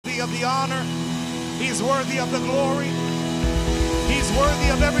of the honor. He's worthy of the glory. He's worthy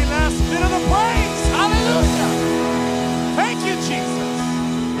of every last bit of the praise. Hallelujah. Thank you, Jesus.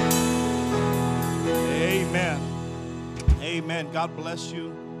 Amen. Amen. God bless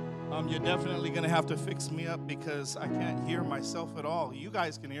you. You're definitely going to have to fix me up because I can't hear myself at all. You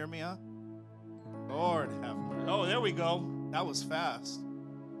guys can hear me, huh? Lord have mercy. Oh, there we go. That was fast.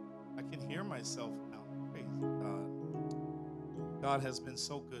 I can hear myself now. Praise God. God has been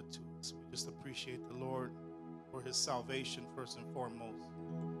so good to us. We just appreciate the Lord for his salvation first and foremost.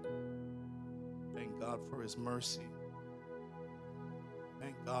 Thank God for his mercy.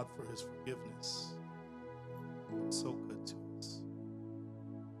 Thank God for his forgiveness. So good to us.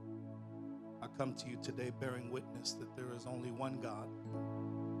 I come to you today bearing witness that there is only one God.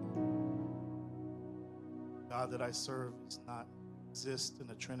 God that I serve does not exist in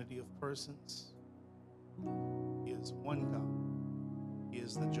a trinity of persons. He is one God. He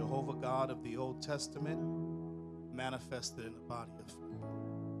is the Jehovah God of the Old Testament, manifested in the body of flesh.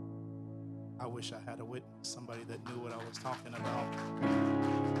 I wish I had a witness, somebody that knew what I was talking about.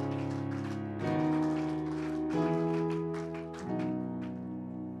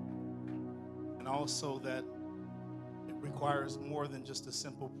 And also that it requires more than just a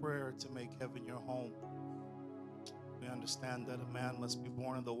simple prayer to make heaven your home. We understand that a man must be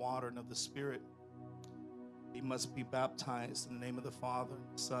born of the water and of the Spirit. He must be baptized in the name of the Father,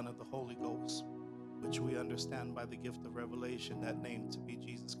 and the Son, and the Holy Ghost, which we understand by the gift of revelation, that name to be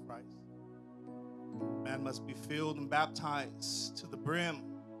Jesus Christ. Man must be filled and baptized to the brim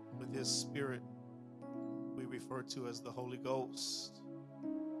with his Spirit, we refer to as the Holy Ghost.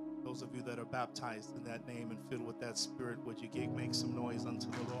 Those of you that are baptized in that name and filled with that Spirit, would you make some noise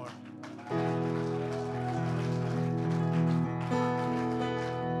unto the Lord?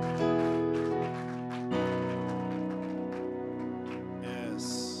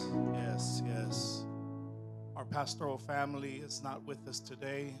 Yes, yes, yes. Our pastoral family is not with us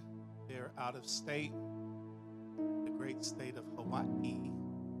today. They're out of state, the great state of Hawaii.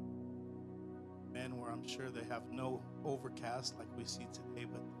 Men, where I'm sure they have no overcast like we see today,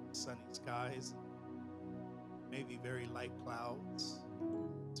 but sunny skies, maybe very light clouds.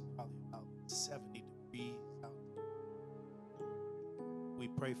 It's probably about 70 degrees out there. We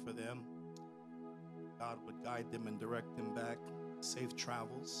pray for them. God would guide them and direct them back. Safe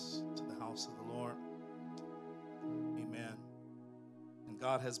travels to the house of the Lord. Amen. And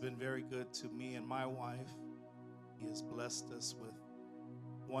God has been very good to me and my wife. He has blessed us with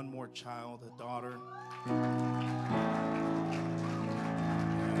one more child, a daughter.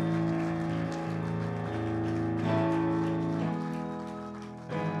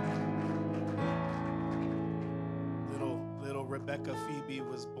 Little Rebecca Phoebe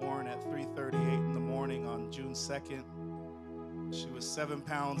was born at 3:38 in the morning on June 2nd. She was 7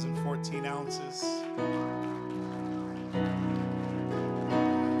 pounds and 14 ounces.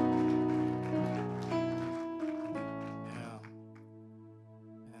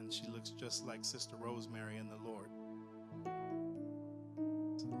 She looks just like Sister Rosemary in the Lord.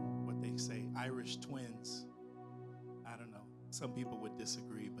 What they say, Irish twins. I don't know. Some people would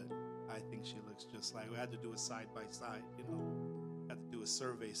disagree, but I think she looks just like. We had to do a side-by-side, had to do a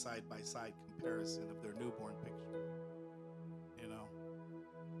survey side-by-side comparison of their newborn picture,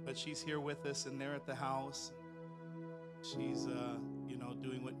 But she's here with us, and they're at the house. She's,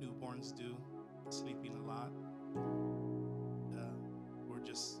 doing what newborns do, sleeping a lot.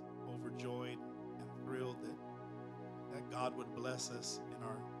 Just overjoyed and thrilled that God would bless us in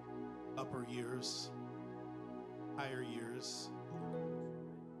our upper years, higher years.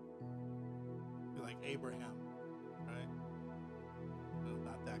 Be like Abraham, right? No,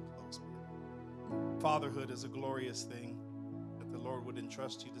 not that close. Fatherhood is a glorious thing, that the Lord would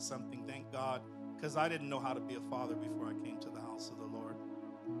entrust you to something. Thank God, because I didn't know how to be a father before I came to the house of the Lord.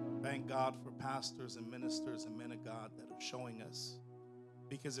 Thank God for pastors and ministers and men of God that are showing us.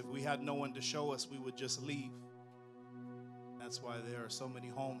 Because if we had no one to show us, we would just leave. That's why there are so many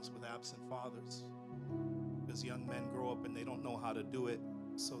homes with absent fathers. Because young men grow up and they don't know how to do it,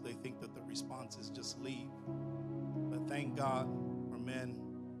 so they think that the response is just leave. But thank God for men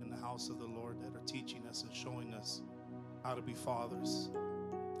in the house of the Lord that are teaching us and showing us how to be fathers,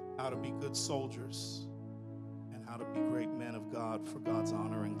 how to be good soldiers, and how to be great men of God for God's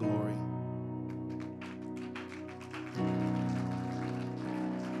honor and glory.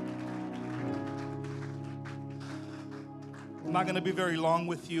 I'm not going to be very long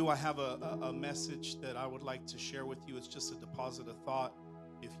with you. I have a message that I would like to share with you. It's just a deposit of thought.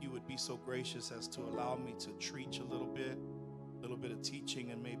 If you would be so gracious as to allow me to preach a little bit of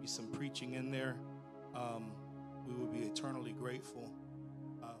teaching and maybe some preaching in there, we would be eternally grateful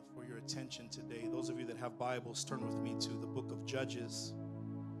for attention today. Those of you that have Bibles, turn with me to the book of Judges,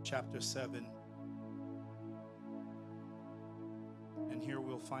 chapter 7. And here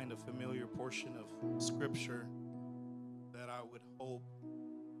we'll find a familiar portion of Scripture that I would hope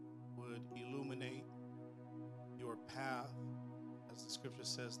would illuminate your path. As the Scripture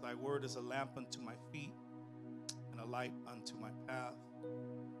says, thy word is a lamp unto my feet and a light unto my path.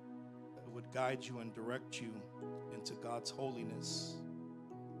 That would guide you and direct you into God's holiness.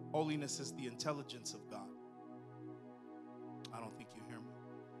 Holiness is the intelligence of God. I don't think you hear me.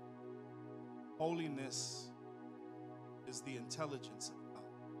 Holiness is the intelligence of God.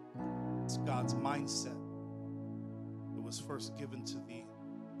 It's God's mindset. It was first given to the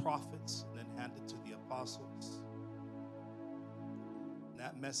prophets and then handed to the apostles. And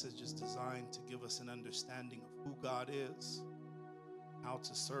that message is designed to give us an understanding of who God is, how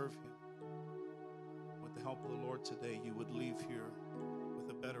to serve Him. With the help of the Lord today, you would leave here with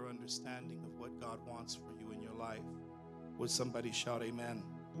a better understanding of what God wants for you in your life. Would somebody shout amen?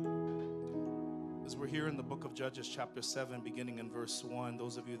 As we're here in the book of Judges chapter 7, beginning in verse 1,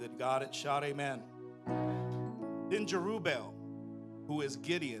 those of you that got it, shout amen. Then Jerubbaal, who is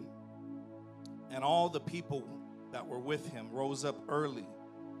Gideon, and all the people that were with him rose up early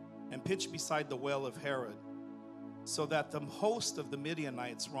and pitched beside the well of Harod, so that the host of the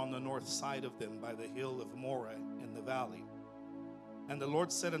Midianites were on the north side of them by the hill of Moreh in the valley. And the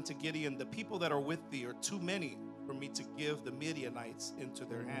Lord said unto Gideon, the people that are with thee are too many for me to give the Midianites into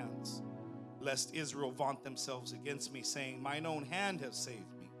their hands, lest Israel vaunt themselves against me, saying, mine own hand has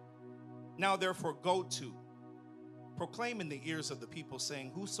saved me. Now therefore go to, proclaim in the ears of the people,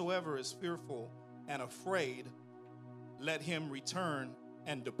 saying, whosoever is fearful and afraid, let him return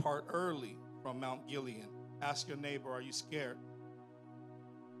and depart early from Mount Gilead. Ask your neighbor, are you scared?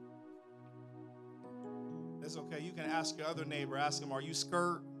 It's okay. You can ask your other neighbor. Ask him, are you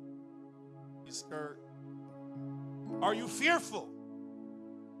scared? You scared? Are you fearful?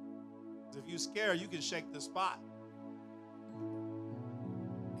 If you're scared, you can shake the spot.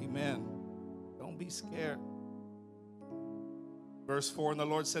 Amen. Don't be scared. Verse 4, and the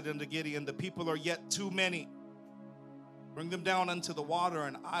Lord said unto Gideon, the people are yet too many. Bring them down unto the water,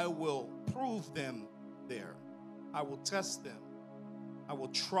 and I will prove them there. I will test them. I will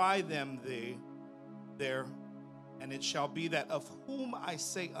try them there. And it shall be that of whom I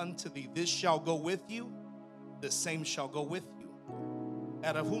say unto thee, this shall go with you, the same shall go with you.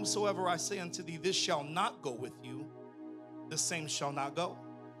 And of whomsoever I say unto thee, this shall not go with you, the same shall not go.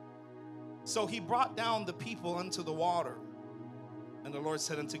 So he brought down the people unto the water. And the Lord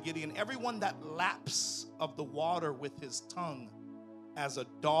said unto Gideon, everyone that laps of the water with his tongue, as a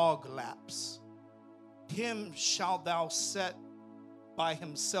dog laps, him shalt thou set by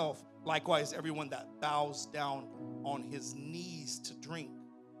himself. Likewise, everyone that bows down on his knees to drink.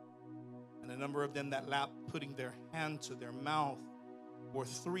 And a number of them that lapped, putting their hand to their mouth, were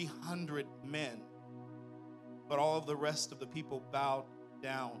 300 men. But all of the rest of the people bowed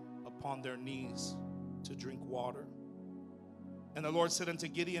down upon their knees to drink water. And the Lord said unto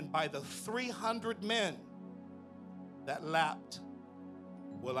Gideon, by the 300 men that lapped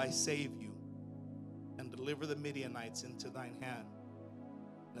will I save you, and deliver the Midianites into thine hand.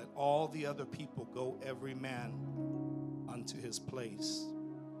 Let all the other people go every man unto his place.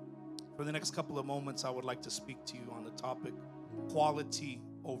 For the next couple of moments, I would like to speak to you on the topic, quality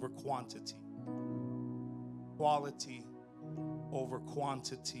over quantity. Quality over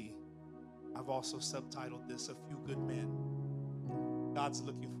quantity. I've also subtitled this, A Few Good Men. God's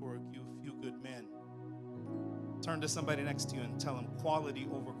looking for a few good men. Turn to somebody next to you and tell them quality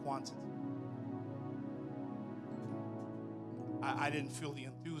over quantity. I didn't feel the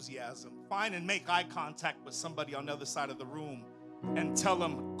enthusiasm. Find and make eye contact with somebody on the other side of the room and tell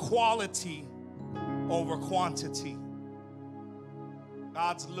them quality over quantity.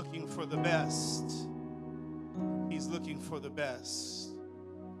 God's looking for the best. He's looking for the best.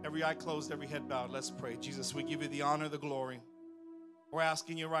 Every eye closed, every head bowed. Let's pray. Jesus, we give you the honor, the glory. We're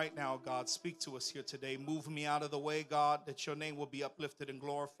asking you right now, God, speak to us here today. Move me out of the way, God, that your name will be uplifted and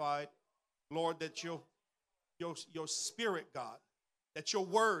glorified. Lord, that your spirit, God, that your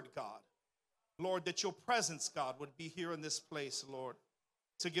word, God, Lord, that your presence, God, would be here in this place, Lord,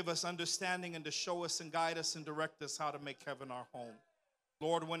 to give us understanding and to show us and guide us and direct us how to make heaven our home.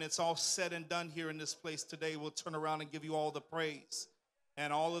 Lord, when it's all said and done here in this place today, we'll turn around and give you all the praise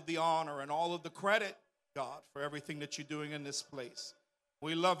and all of the honor and all of the credit, God, for everything that you're doing in this place.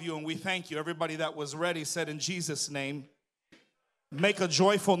 We love you and we thank you. Everybody that was ready said in Jesus' name, make a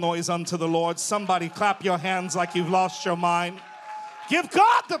joyful noise unto the Lord. Somebody clap your hands like you've lost your mind. Give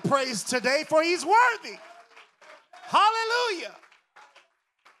God the praise today, for he's worthy. Hallelujah.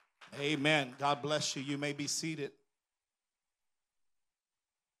 Amen. God bless you. You may be seated.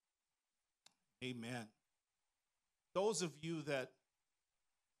 Amen. Those of you that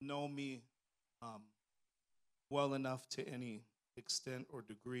know me well enough to any extent or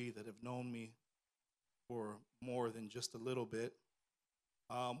degree, that have known me for more than just a little bit,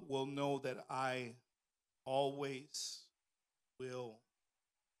 will know that I always will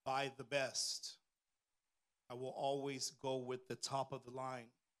buy the best. I will always go with the top of the line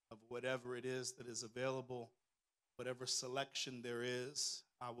of whatever it is that is available, whatever selection there is.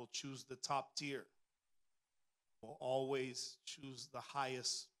 I will choose the top tier. I will always choose the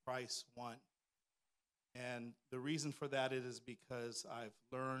highest price one. And the reason for that is because I've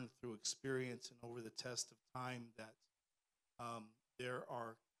learned through experience and over the test of time that there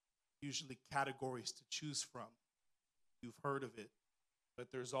are usually categories to choose from. You've heard of it,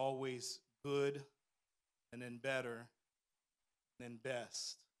 but there's always good and then better and then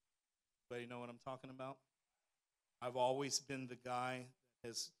best. Anybody know what I'm talking about? I've always been the guy that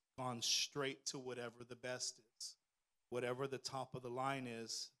has gone straight to whatever the best is. Whatever the top of the line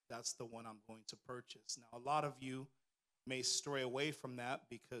is, that's the one I'm going to purchase. Now, a lot of you may stray away from that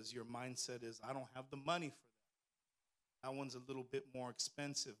because your mindset is, I don't have the money for that. That one's a little bit more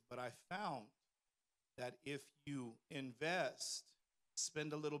expensive. But I found that if you invest,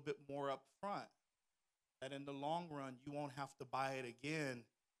 spend a little bit more up front, that in the long run, you won't have to buy it again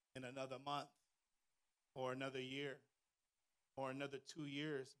in another month or another year or another 2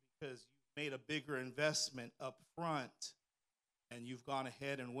 years, because you've made a bigger investment up front and you've gone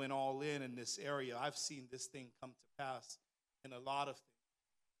ahead and went all in this area. I've seen this thing come to pass in a lot of things.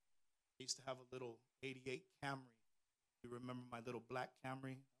 I used to have a little 88 Camry. You remember my little black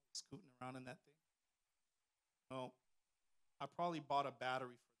Camry? Scooting around in that thing. No, I probably bought a battery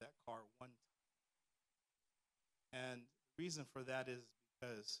for that car one time. And the reason for that is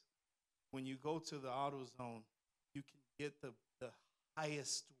because when you go to the AutoZone, you can get the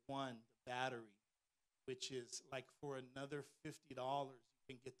highest one, the battery, which is like for another $50, you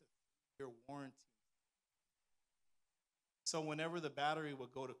can get the 3-year warranty. So whenever the battery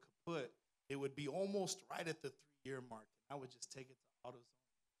would go to kaput, it would be almost right at the 3-year mark. I would just take it to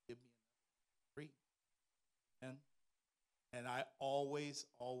AutoZone, give me another free. And I always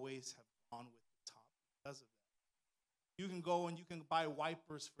have gone with the top because of that. You can go and you can buy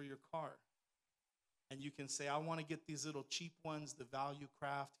wipers for your car. And you can say, I want to get these little cheap ones, the Value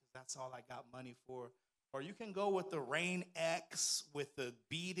Craft, because that's all I got money for. Or you can go with the Rain X with the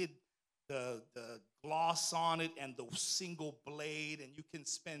beaded, the gloss on it and the single blade, and you can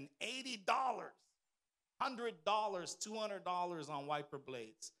spend $80, $100, $200 on wiper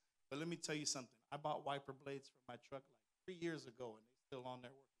blades. But let me tell you something. I bought wiper blades for my truck like 3 years ago, and they're still on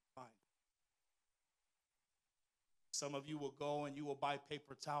there working fine. Some of you will go and you will buy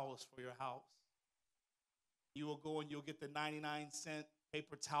paper towels for your house. You will go and you'll get the 99-cent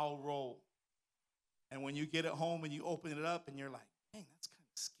paper towel roll. And when you get it home and you open it up and you're like, dang, that's kind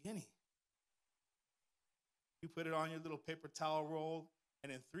of skinny. You put it on your little paper towel roll,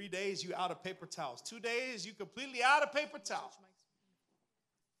 and in 3 days, you're out of paper towels. 2 days, you're completely out of paper towels.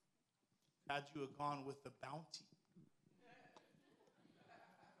 Had you had gone with the Bounty.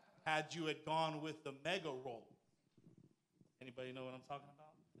 Had you had gone with the Mega Roll. Anybody know what I'm talking about?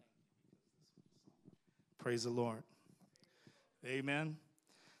 Praise the Lord. Amen.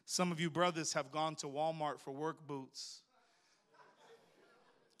 Some of you brothers have gone to Walmart for work boots.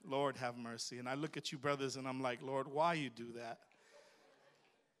 Lord have mercy. And I look at you brothers and I'm like, Lord, why you do that?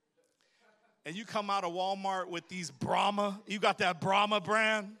 And you come out of Walmart with these Brahma. You got that Brahma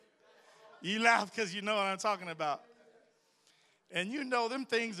brand. You laugh because you know what I'm talking about. And you know them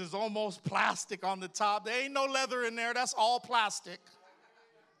things is almost plastic on the top. There ain't no leather in there. That's all plastic.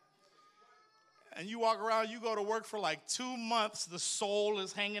 And you walk around, you go to work for like 2 months, the sole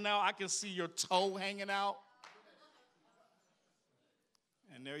is hanging out. I can see your toe hanging out.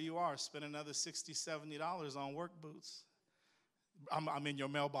 And there you are, spend another $60, $70 on work boots. I'm in your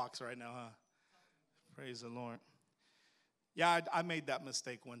mailbox right now, huh? Praise the Lord. Yeah, I made that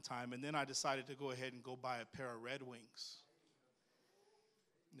mistake one time, and then I decided to go ahead and go buy a pair of Red Wings.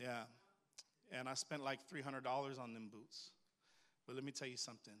 Yeah, and I spent like $300 on them boots. But let me tell you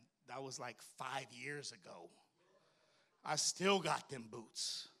something. That was like 5 years ago. I still got them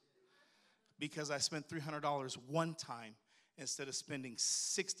boots because I spent $300 one time instead of spending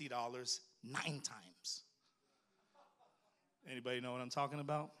 $60 9 times. Anybody know what I'm talking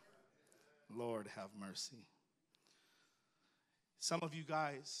about? Lord have mercy. Some of you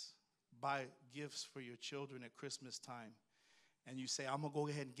guys buy gifts for your children at Christmas time, and you say, I'm going to go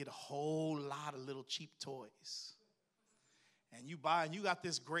ahead and get a whole lot of little cheap toys. And you buy, and you got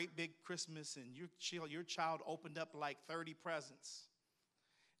this great big Christmas, and your child opened up like 30 presents.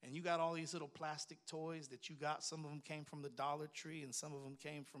 And you got all these little plastic toys that you got. Some of them came from the Dollar Tree, and some of them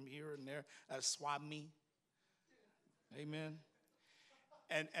came from here and there at Swap Me. Amen.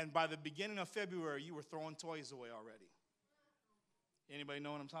 And by the beginning of February, you were throwing toys away already. Anybody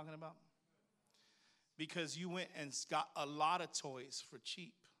know what I'm talking about? Because you went and got a lot of toys for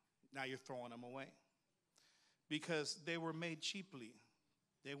cheap. Now you're throwing them away. Because they were made cheaply.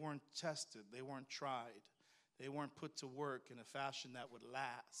 They weren't tested. They weren't tried. They weren't put to work in a fashion that would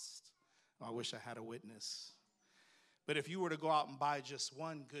last. Oh, I wish I had a witness. But if you were to go out and buy just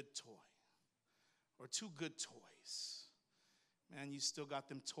one good toy or two good toys, man, you still got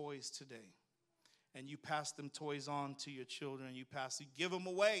them toys today. And you pass them toys on to your children. You give them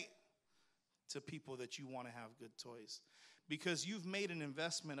away to people that you want to have good toys. Because you've made an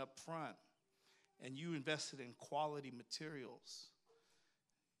investment up front and you invested in quality materials.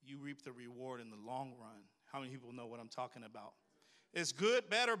 You reap the reward in the long run. How many people know what I'm talking about? It's good,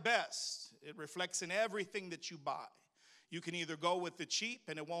 better, best. It reflects in everything that you buy. You can either go with the cheap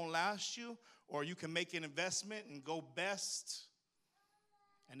and it won't last you, or you can make an investment and go best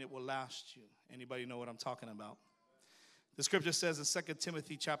and it will last you. Anybody know what I'm talking about? The scripture says in 2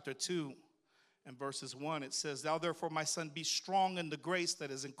 Timothy chapter 2 and verses 1, it says, "Thou therefore, my son, be strong in the grace that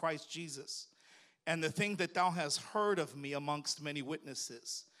is in Christ Jesus. And the thing that thou hast heard of me amongst many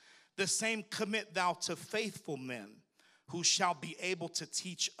witnesses, the same commit thou to faithful men, who shall be able to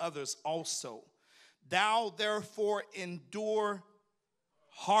teach others also. Thou therefore endure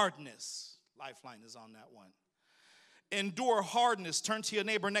hardness." Lifeline is on that one. Endure hardness. Turn to your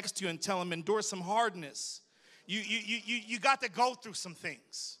neighbor next to you and tell him, endure some hardness. You got to go through some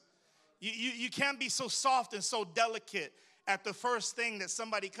things. You can't be so soft and so delicate at the first thing that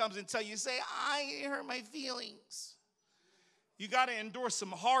somebody comes and tell you, say, I hurt my feelings. You got to endure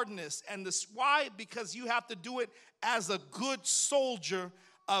some hardness. And this, why? Because you have to do it as a good soldier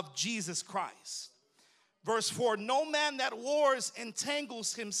of Jesus Christ. Verse 4, "No man that wars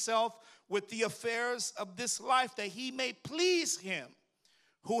entangles himself with the affairs of this life, that he may please him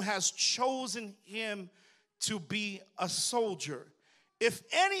who has chosen him to be a soldier. If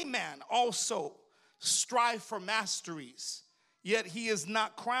any man also strive for masteries, yet he is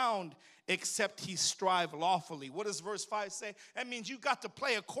not crowned, except he strive lawfully." What does verse 5 say? That means you got to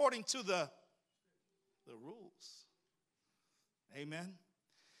play according to the rules. Amen.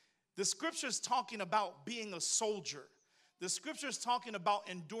 The scripture is talking about being a soldier. The scripture is talking about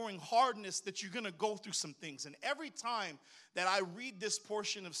enduring hardness, that you're going to go through some things. And every time that I read this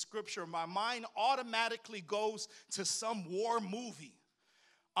portion of scripture, my mind automatically goes to some war movie.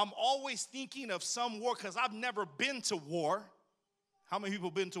 I'm always thinking of some war because I've never been to war. How many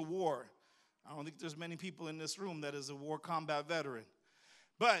people been to war? I don't think there's many people in this room that is a war combat veteran.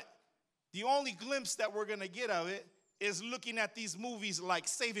 But the only glimpse that we're going to get of it is looking at these movies like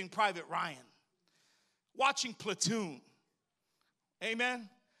Saving Private Ryan, watching Platoon. Amen?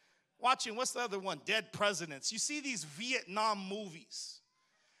 Watching, what's the other one? Dead Presidents. You see these Vietnam movies.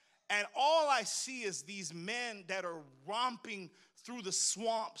 And all I see is these men that are romping through the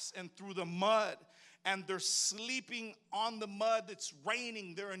swamps and through the mud. And they're sleeping on the mud. It's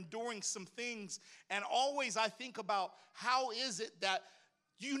raining. They're enduring some things. And always I think about, how is it that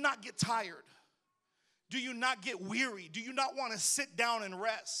you not get tired? Do you not get weary? Do you not want to sit down and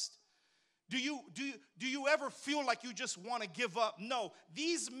rest? Do you ever feel like you just want to give up? No.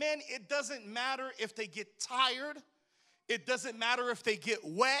 These men, it doesn't matter if they get tired. It doesn't matter if they get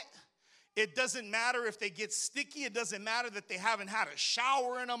wet. It doesn't matter if they get sticky. It doesn't matter that they haven't had a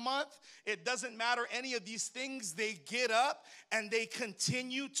shower in a month. It doesn't matter any of these things. They get up and they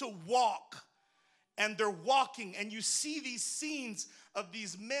continue to walk. And they're walking, and you see these scenes of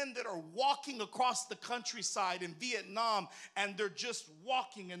these men that are walking across the countryside in Vietnam, and they're just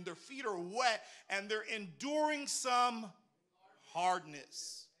walking, and their feet are wet, and they're enduring some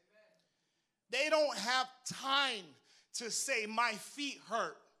hardness. They don't have time to say, my feet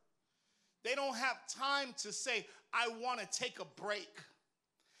hurt. They don't have time to say, I want to take a break.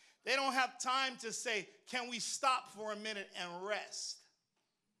 They don't have time to say, can we stop for a minute and rest?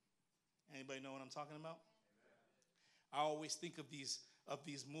 Anybody know what I'm talking about? I always think of these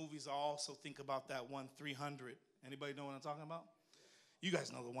movies. I also think about that one, 300. Anybody know what I'm talking about? You guys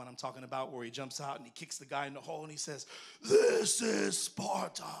know the one I'm talking about, where he jumps out and he kicks the guy in the hole and he says, "This is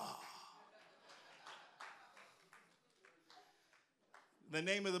Sparta." The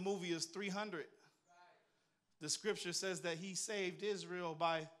name of the movie is 300. The scripture says that he saved Israel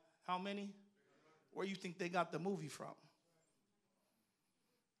by how many? Where you think they got the movie from?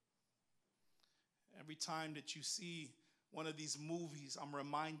 Every time that you see one of these movies, I'm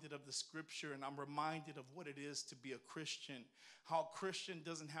reminded of the scripture, and I'm reminded of what it is to be a Christian. How a Christian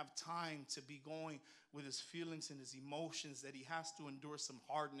doesn't have time to be going with his feelings and his emotions, that he has to endure some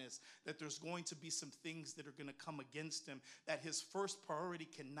hardness, that there's going to be some things that are going to come against him, that his first priority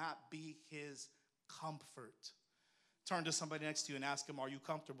cannot be his comfort. Turn to somebody next to you and ask him, are you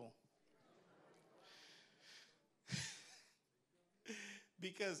comfortable?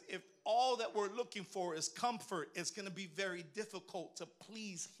 Because if all that we're looking for is comfort, it's going to be very difficult to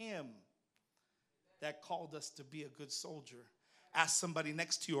please him that called us to be a good soldier. Ask somebody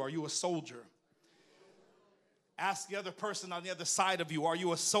next to you, are you a soldier? Ask the other person on the other side of you, are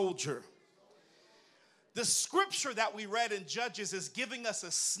you a soldier? The scripture that we read in Judges is giving us a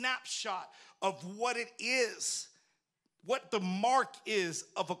snapshot of what it is, what the mark is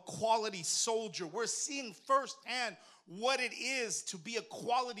of a quality soldier. We're seeing firsthand what it is to be a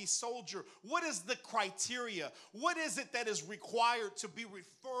quality soldier. What is the criteria? What is it that is required to be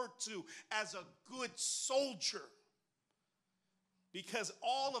referred to as a good soldier? Because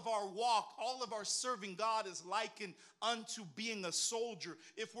all of our walk, all of our serving God is likened unto being a soldier.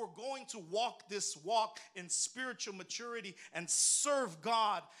 If we're going to walk this walk in spiritual maturity and serve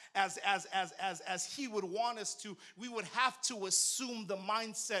God as he would want us to, we would have to assume the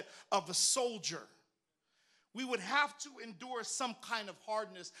mindset of a soldier. We would have to endure some kind of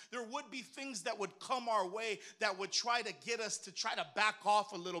hardness. There would be things that would come our way that would try to get us to try to back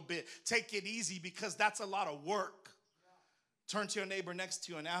off a little bit. Take it easy, because that's a lot of work. Turn to your neighbor next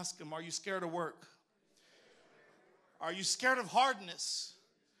to you and ask him, are you scared of work? Are you scared of hardness?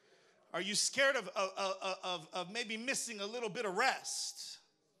 Are you scared of maybe missing a little bit of rest?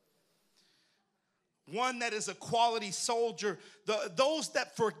 One that is a quality soldier, those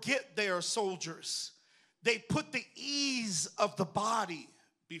that forget they are soldiers, they put the ease of the body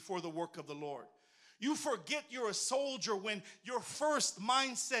before the work of the Lord. You forget you're a soldier when your first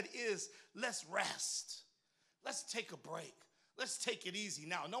mindset is, let's rest. Let's take a break. Let's take it easy.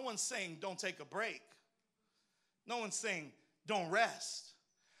 Now, no one's saying don't take a break. No one's saying don't rest.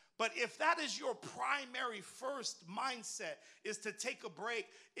 But if that is your primary first mindset, is to take a break,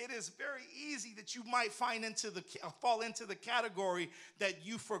 it is very easy that you might fall into the category that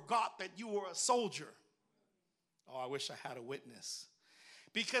you forgot that you were a soldier. Oh, I wish I had a witness.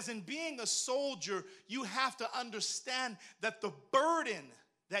 Because in being a soldier, you have to understand that the burden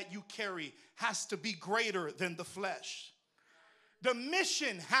that you carry has to be greater than the flesh. The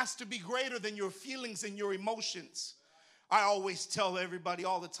mission has to be greater than your feelings and your emotions. I always tell everybody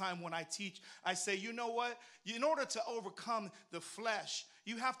all the time when I teach, I say, you know what? In order to overcome the flesh,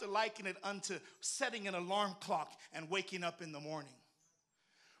 you have to liken it unto setting an alarm clock and waking up in the morning.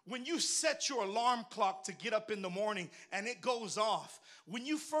 When you set your alarm clock to get up in the morning and it goes off, when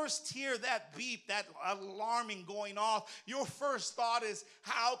you first hear that beep, that alarming going off, your first thought is,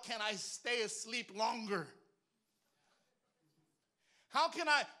 how can I stay asleep longer? How can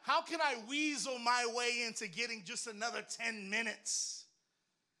I weasel my way into getting just another 10 minutes?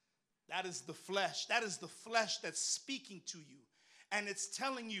 That is the flesh. That is the flesh that's speaking to you. And it's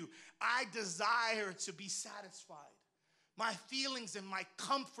telling you, I desire to be satisfied. My feelings and my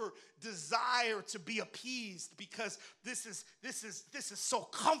comfort desire to be appeased, because this is so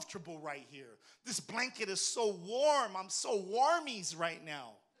comfortable right here. This blanket is so warm. I'm so warmies right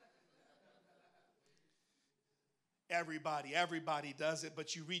now. Everybody does it,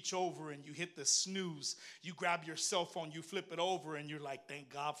 but you reach over and you hit the snooze. You grab your cell phone, you flip it over, and you're like, thank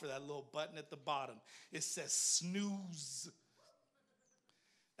God for that little button at the bottom. It says snooze.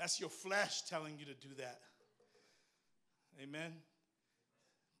 That's your flesh telling you to do that. Amen?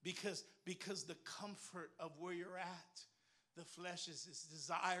 Because the comfort of where you're at, the flesh is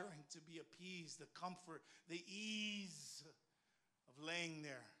desiring to be appeased, the comfort, the ease of laying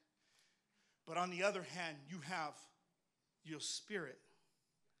there. But on the other hand, you have your spirit.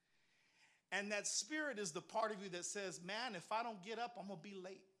 And that spirit is the part of you that says, man, if I don't get up, I'm going to be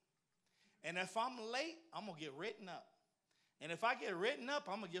late. And if I'm late, I'm going to get written up. And if I get written up,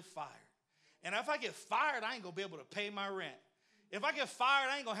 I'm going to get fired. And if I get fired, I ain't going to be able to pay my rent. If I get fired,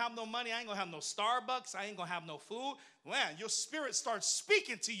 I ain't going to have no money. I ain't going to have no Starbucks. I ain't going to have no food. Man, your spirit starts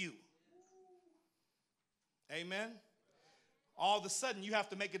speaking to you. Amen? All of a sudden, you have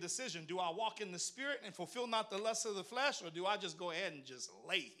to make a decision. Do I walk in the spirit and fulfill not the lust of the flesh, or do I just go ahead and just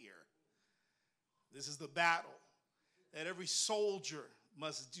lay here? This is the battle that every soldier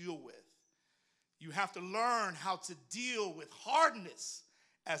must deal with. You have to learn how to deal with hardness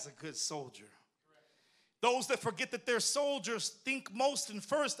as a good soldier. Those that forget that they're soldiers think most and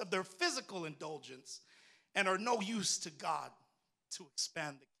first of their physical indulgence and are no use to God to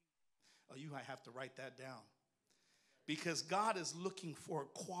expand the kingdom. Oh, you might have to write that down. Because God is looking for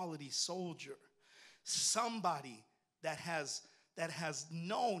a quality soldier. Somebody that has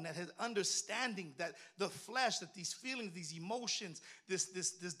known, that has understanding, that the flesh, that these feelings, these emotions, this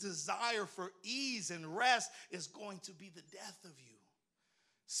desire for ease and rest is going to be the death of you.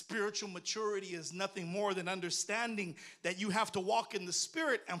 Spiritual maturity is nothing more than understanding that you have to walk in the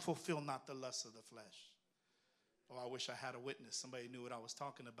Spirit and fulfill not the lusts of the flesh. Oh, I wish I had a witness. Somebody knew what I was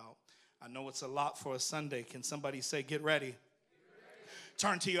talking about. I know it's a lot for a Sunday. Can somebody say, get ready? Get ready.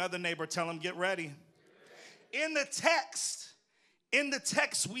 Turn to your other neighbor, tell them, get ready. Get ready. In the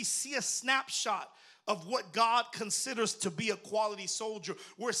text, we see a snapshot of what God considers to be a quality soldier.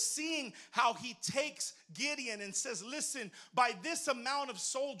 We're seeing how he takes Gideon and says, listen, by this amount of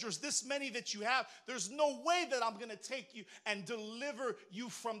soldiers, this many that you have, there's no way that I'm going to take you and deliver you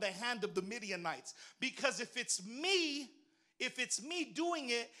from the hand of the Midianites. Because if it's me doing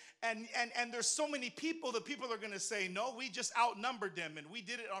it and there's so many people, the people are going to say, no, we just outnumbered them and we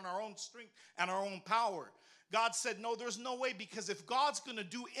did it on our own strength and our own power. God said, no, there's no way, because if God's going to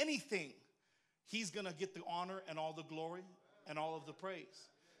do anything, he's going to get the honor and all the glory and all of the praise.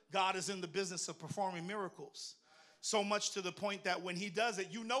 God is in the business of performing miracles. So much to the point that when he does it,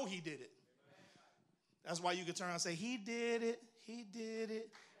 you know he did it. That's why you can turn around and say, he did it, he did it,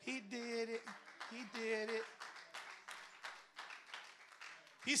 he did it, he did it.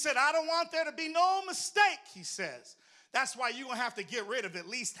 He said, I don't want there to be no mistake, he says. That's why you're going to have to get rid of at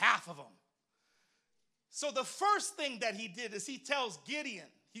least half of them. So the first thing that he did is he tells Gideon,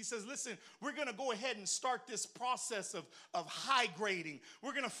 he says, listen, we're going to go ahead and start this process of high grading.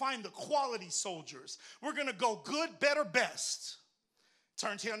 We're going to find the quality soldiers. We're going to go good, better, best.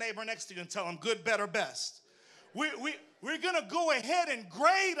 Turn to your neighbor next to you and tell them good, better, best. We're going to go ahead and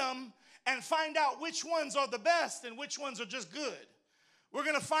grade them and find out which ones are the best and which ones are just good. We're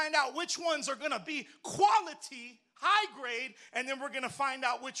going to find out which ones are going to be quality, high grade, and then we're going to find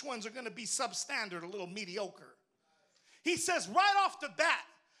out which ones are going to be substandard, a little mediocre. He says right off the bat,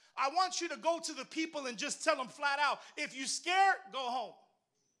 I want you to go to the people and just tell them flat out, if you're scared, go home.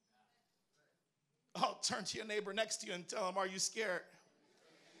 Oh, turn to your neighbor next to you and tell them, are you scared?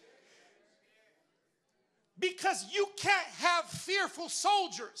 Because you can't have fearful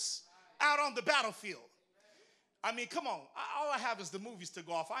soldiers out on the battlefield. I mean, come on. All I have is the movies to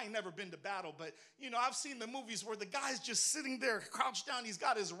go off. I ain't never been to battle, but, I've seen the movies where the guy's just sitting there, crouched down. He's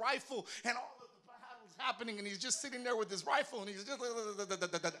got his rifle, and all of the battle's happening, and he's just sitting there with his rifle, and he's just...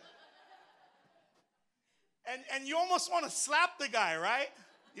 And you almost want to slap the guy, right?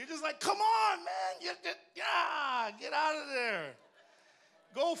 You're just like, come on, man. Get out of there.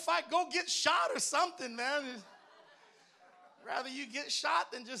 Go fight. Go get shot or something, man. Rather you get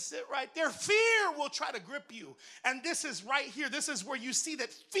shot than just sit right there. Fear will try to grip you. And this is right here. This is where you see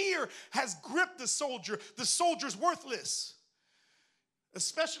that fear has gripped the soldier. The soldier's worthless.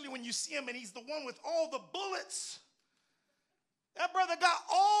 Especially when you see him and he's the one with all the bullets. That brother got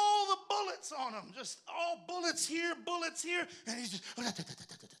all the bullets on him. Just all bullets here. And he's just...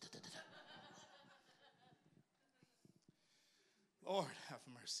 Lord, have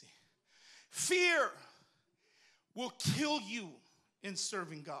mercy. Fear will kill you in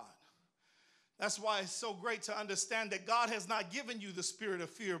serving God. That's why it's so great to understand that God has not given you the spirit of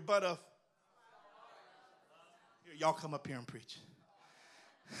fear, but of... Here, y'all come up here and preach.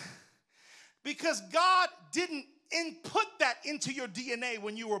 Because God didn't input that into your DNA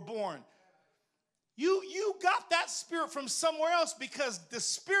when you were born. You got that spirit from somewhere else because the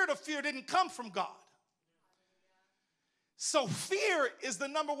spirit of fear didn't come from God. So fear is the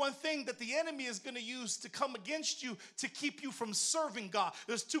number one thing that the enemy is going to use to come against you to keep you from serving God.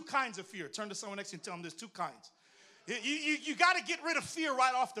 There's two kinds of fear. Turn to someone next to you and tell them there's two kinds. You got to get rid of fear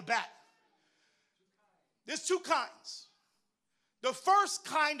right off the bat. There's two kinds. The first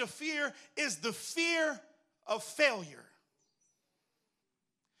kind of fear is the fear of failure.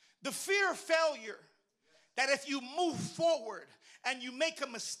 The fear of failure, that if you move forward and you make a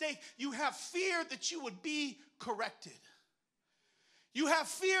mistake, you have fear that you would be corrected. You have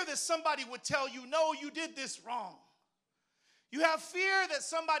fear that somebody would tell you, no, you did this wrong. You have fear that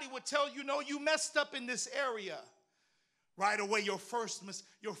somebody would tell you, no, you messed up in this area. Right away, your first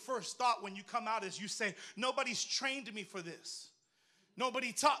thought when you come out is you say, nobody's trained me for this.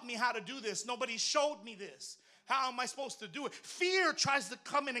 Nobody taught me how to do this. Nobody showed me this. How am I supposed to do it? Fear tries to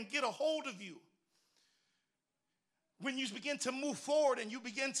come in and get a hold of you. When you begin to move forward and you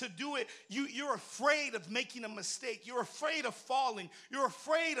begin to do it, you're afraid of making a mistake. You're afraid of falling. You're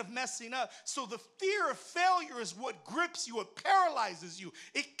afraid of messing up. So the fear of failure is what grips you. It paralyzes you.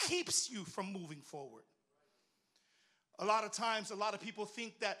 It keeps you from moving forward. A lot of times, a lot of people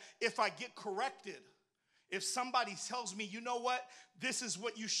think that if I get corrected, If somebody tells me, you know what, this is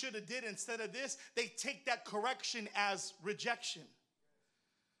what you should have did instead of this, they take that correction as rejection.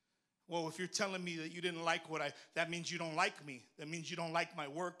 Well, if you're telling me that you didn't like that means you don't like me. That means you don't like my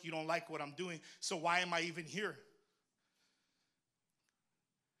work. You don't like what I'm doing. So why am I even here?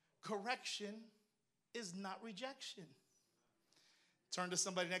 Correction is not rejection. Turn to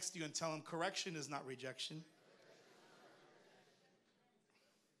somebody next to you and tell them correction is not rejection.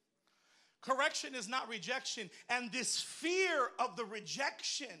 Correction is not rejection. And this fear of the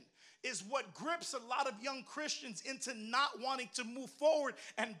rejection is what grips a lot of young Christians into not wanting to move forward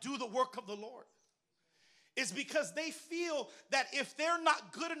and do the work of the Lord. It's because they feel that if they're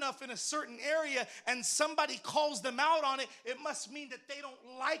not good enough in a certain area and somebody calls them out on it, it must mean that they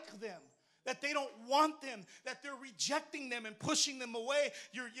don't like them, that they don't want them, that they're rejecting them and pushing them away.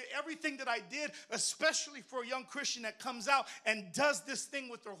 Everything that I did, especially for a young Christian that comes out and does this thing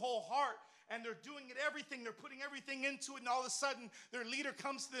with their whole heart, and they're doing it everything, they're putting everything into it, and all of a sudden their leader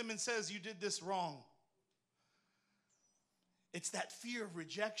comes to them and says, you did this wrong. It's that fear of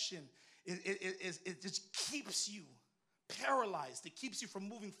rejection. It just keeps you paralyzed. It keeps you from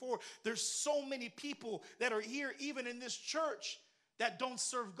moving forward. There's so many people that are here, even in this church, that don't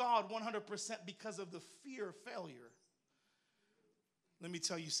serve God 100% because of the fear of failure. Let me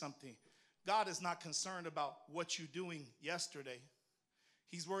tell you something. God is not concerned about what you're doing yesterday.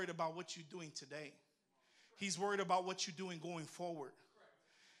 He's worried about what you're doing today. He's worried about what you're doing going forward.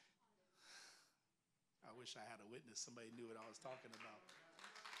 I wish I had a witness. Somebody knew what I was talking about.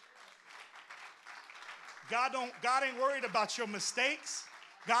 God ain't worried about your mistakes.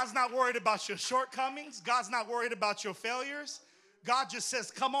 God's not worried about your shortcomings. God's not worried about your failures. God just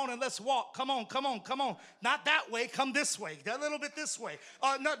says, come on and let's walk. Come on, come on, come on. Not that way. Come this way. A little bit this way.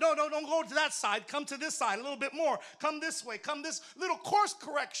 No, don't go to that side. Come to this side a little bit more. Come this way. Come this little course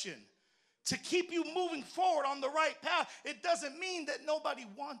correction to keep you moving forward on the right path. It doesn't mean that nobody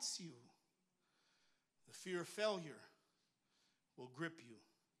wants you. The fear of failure will grip you.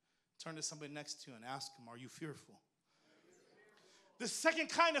 Turn to somebody next to you and ask them, are you fearful? The second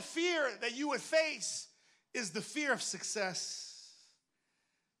kind of fear that you would face is the fear of success.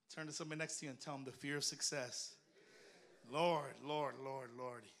 Turn to somebody next to you and tell them the fear of success. Lord.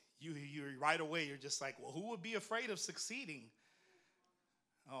 You right away, you're just like, well, who would be afraid of succeeding?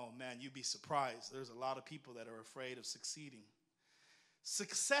 Oh, man, you'd be surprised. There's a lot of people that are afraid of succeeding.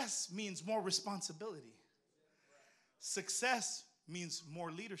 Success means more responsibility. Success means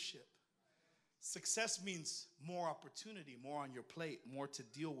more leadership. Success means more opportunity, more on your plate, more to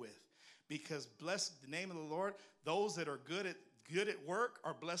deal with. Because bless the name of the Lord, those that are good at work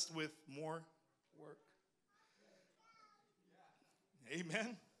are blessed with more work.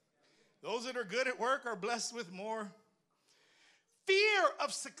 Amen. Those that are good at work are blessed with more. Fear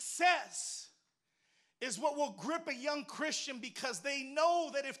of success is what will grip a young Christian because they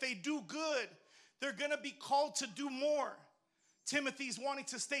know that if they do good, they're going to be called to do more. Timothy's wanting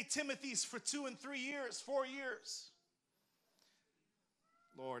to stay Timothy's for 2 and 3 years, 4 years.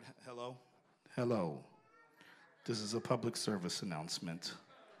 Lord, hello. Hello. This is a public service announcement.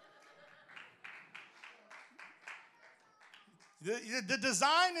 The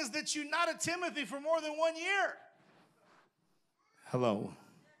design is that you're not a Timothy for more than 1 year. Hello.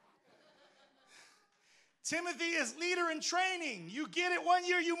 Timothy is leader in training. You get it 1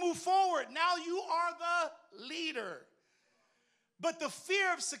 year, you move forward. Now you are the leader. But the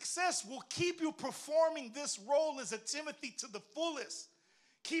fear of success will keep you performing this role as a Timothy to the fullest.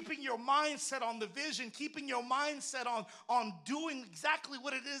 Keeping your mindset on the vision, keeping your mindset on doing exactly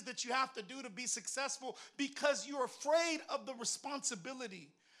what it is that you have to do to be successful because you're afraid of the responsibility.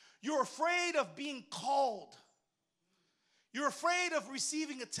 You're afraid of being called. You're afraid of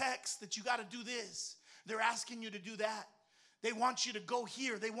receiving a text that you got to do this. They're asking you to do that. They want you to go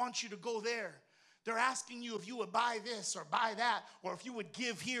here. They want you to go there. They're asking you if you would buy this or buy that, or if you would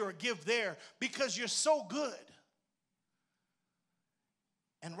give here or give there, because you're so good.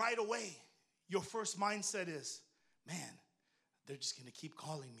 And right away, your first mindset is, man, they're just going to keep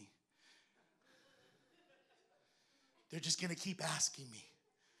calling me. They're just going to keep asking me.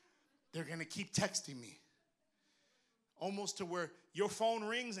 They're going to keep texting me. Almost to where your phone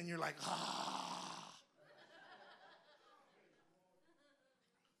rings and you're like, ah.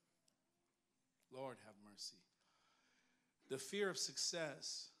 Lord, have mercy. The fear of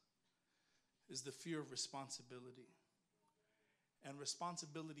success is the fear of responsibility. And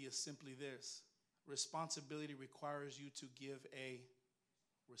responsibility is simply this. Responsibility requires you to give a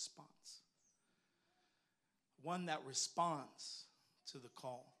response. One that responds to the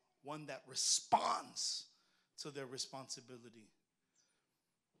call. One that responds to their responsibility.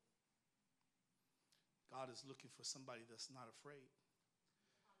 God is looking for somebody that's not afraid.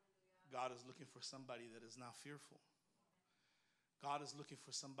 God is looking for somebody that is not fearful. God is looking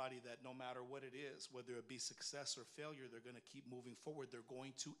for somebody that no matter what it is, whether it be success or failure, they're going to keep moving forward. They're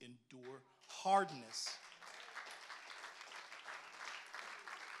going to endure hardness.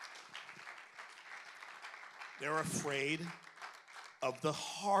 They're afraid of the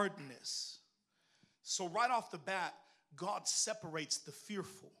hardness. So right off the bat, God separates the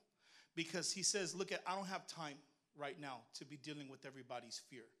fearful because he says, look, I don't have time right now to be dealing with everybody's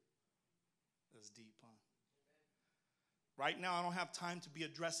fear. That's deep, huh? Right now, I don't have time to be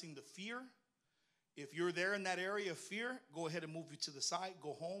addressing the fear. If you're there in that area of fear, go ahead and move you to the side.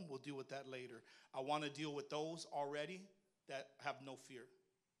 Go home. We'll deal with that later. I want to deal with those already that have no fear.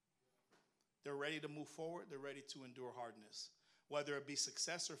 They're ready to move forward. They're ready to endure hardness. Whether it be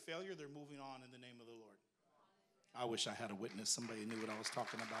success or failure, they're moving on in the name of the Lord. I wish I had a witness. Somebody knew what I was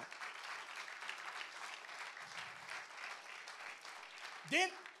talking about.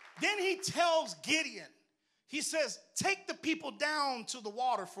 Then he tells Gideon, he says, take the people down to the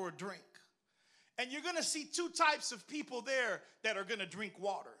water for a drink. And you're going to see two types of people there that are going to drink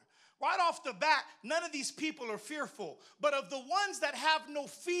water. Right off the bat, none of these people are fearful. But of the ones that have no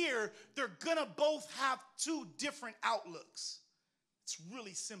fear, they're going to both have two different outlooks. It's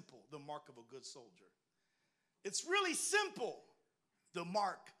really simple, the mark of a good soldier. It's really simple, the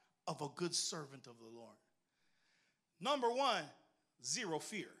mark of a good servant of the Lord. Number one, zero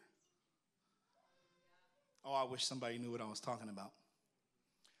fear. Oh, I wish somebody knew what I was talking about.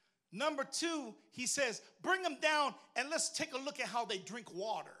 Number two, he says, bring them down and let's take a look at how they drink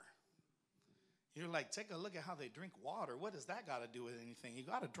water. You're like, take a look at how they drink water. What does that got to do with anything? You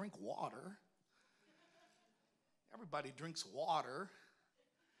got to drink water. Everybody drinks water.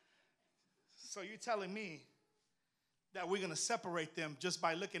 So you're telling me that we're going to separate them just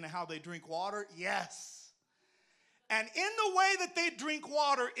by looking at how they drink water? Yes. And in the way that they drink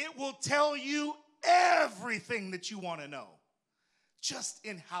water, it will tell you everything that you want to know. Just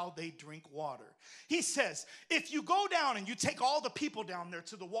in how they drink water. He says, if you go down and you take all the people down there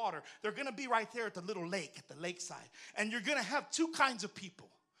to the water, they're going to be right there at the little lake, at the lakeside. And you're going to have two kinds of people.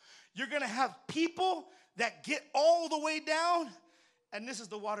 You're going to have people that get all the way down, and this is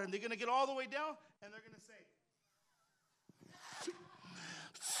the water, and they're going to get all the way down, and they're going to say,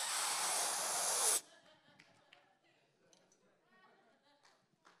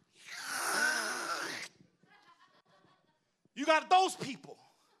 you got those people.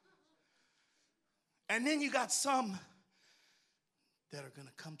 And then you got some that are going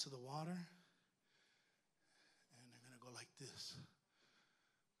to come to the water and they're going to go like this.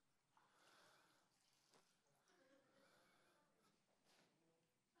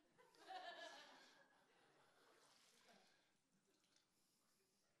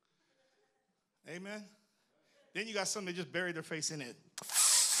 Amen. Then you got some that just bury their face in it.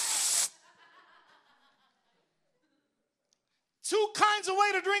 Two kinds of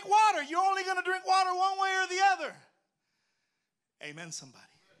way to drink water. You're only going to drink water one way or the other. Amen, somebody.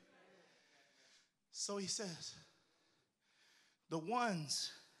 So he says, the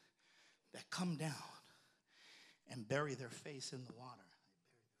ones that come down and bury their face in the water,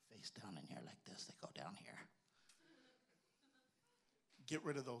 they bury their face down in here like this. They go down here. Get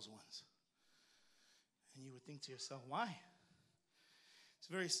rid of those ones. And you would think to yourself, why? It's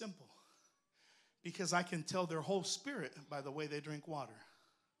very simple. Because I can tell their whole spirit by the way they drink water.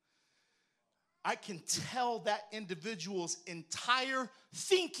 I can tell that individual's entire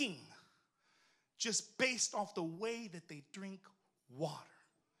thinking just based off the way that they drink water.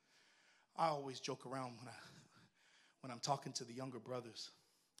 I always joke around when I'm talking to the younger brothers.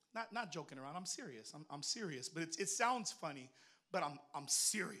 Not joking around. I'm serious. I'm serious. But it sounds funny, but I'm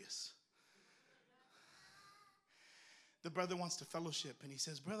serious. The brother wants to fellowship, and he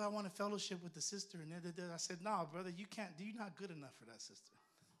says, brother, I want to fellowship with the sister. And I said, no, brother, you can't. You're not good enough for that sister.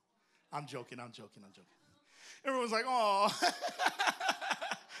 I'm joking. Everyone's like, oh.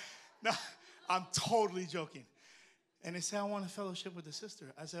 No, I'm totally joking. And they say, I want to fellowship with the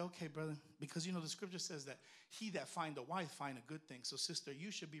sister. I say, okay, brother, because, the scripture says that he that find a wife find a good thing. So, sister,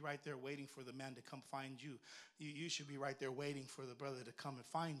 you should be right there waiting for the man to come find you. You should be right there waiting for the brother to come and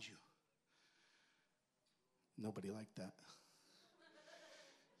find you. Nobody liked that.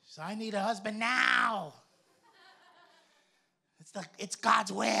 So I need a husband now. It's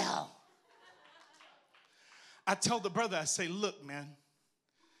God's will. I tell the brother, I say, look, man,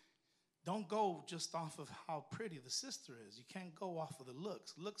 don't go just off of how pretty the sister is. You can't go off of the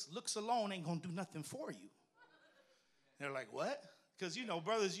looks. Looks alone ain't going to do nothing for you. They're like, what? Because,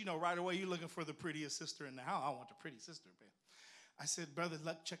 brothers, right away you're looking for the prettiest sister in the house. I want the pretty sister, man. I said, brother,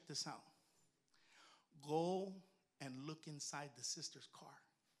 check this out. go and look inside the sister's car.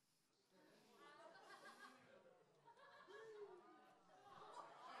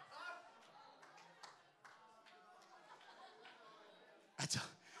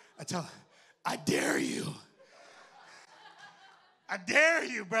 I tell her, I dare you. I dare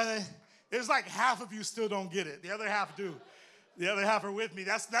you, brother. There's like half of you still don't get it. The other half do. The other half are with me.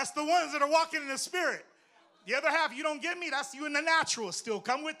 That's the ones that are walking in the spirit. The other half, you don't get me. That's you in the natural still.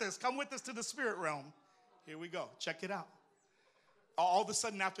 Come with us. Come with us to the spirit realm. Here we go. Check it out. All of a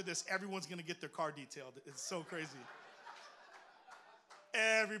sudden after this, everyone's going to get their car detailed. It's so crazy.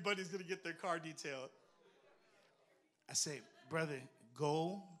 Everybody's going to get their car detailed. I say, brother,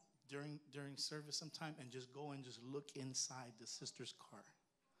 go during service sometime and just go and just look inside the sister's car.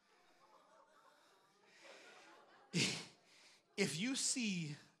 If you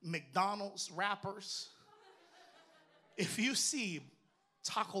see McDonald's wrappers, if you see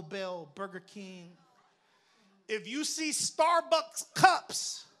Taco Bell, Burger King, if you see Starbucks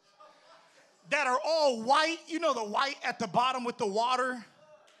cups that are all white, you know the white at the bottom with the water?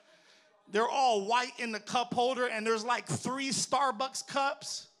 They're all white in the cup holder, and there's like 3 Starbucks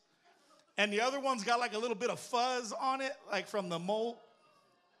cups, and the other one's got like a little bit of fuzz on it, like from the mold.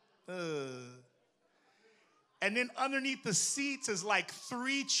 And then underneath the seats is like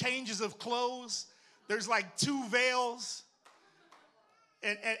 3 changes of clothes. There's like 2 veils.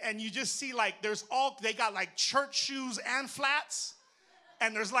 And you just see like they got like church shoes and flats.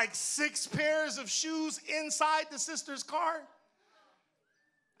 And there's like 6 pairs of shoes inside the sister's car.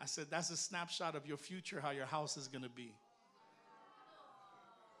 I said, that's a snapshot of your future, how your house is going to be.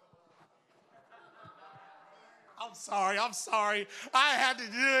 I'm sorry. I had to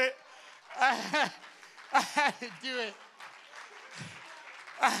do it. I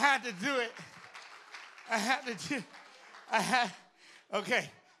had to do it. Okay,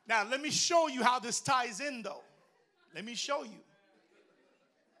 now let me show you how this ties in, though. Let me show you.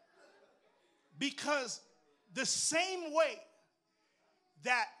 Because the same way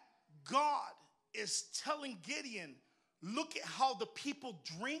that God is telling Gideon, look at how the people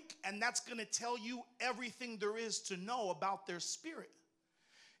drink, and that's going to tell you everything there is to know about their spirit,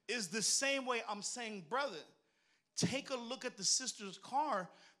 is the same way I'm saying, brother, take a look at the sister's car,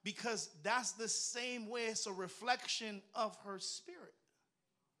 because that's the same way it's a reflection of her spirit.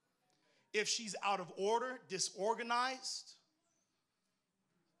 If she's out of order, disorganized,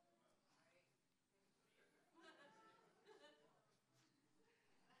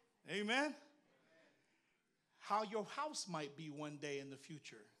 amen, how your house might be one day in the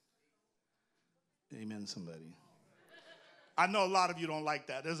future. Amen, somebody. I know a lot of you don't like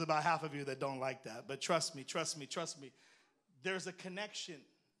that. There's about half of you that don't like that. But trust me. There's a connection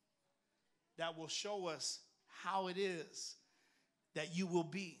that will show us how it is that you will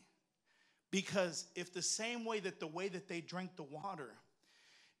be. Because if the same way that the way that they drank the water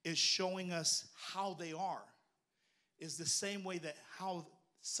is showing us how they are, is the same way that how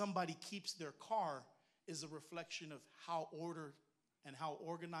somebody keeps their car is a reflection of how ordered and how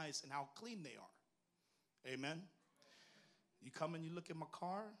organized and how clean they are. Amen. You come and you look at my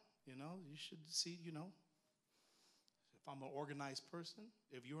car, you should see, if I'm an organized person,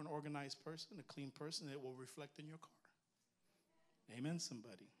 if you're an organized person, a clean person, it will reflect in your car. Amen,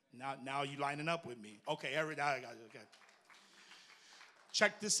 somebody. Now you lining up with me. Okay, I got it. Okay.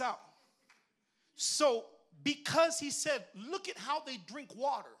 Check this out. So, because he said, look at how they drink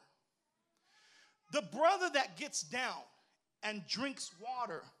water. The brother that gets down and drinks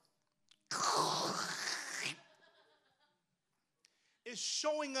water is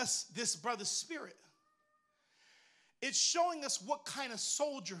showing us this brother's spirit. It's showing us what kind of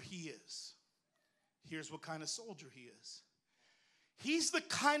soldier he is. Here's what kind of soldier he is. He's the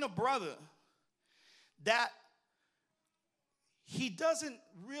kind of brother that he doesn't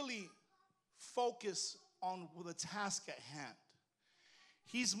really focus on the task at hand.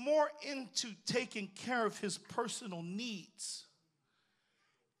 He's more into taking care of his personal needs.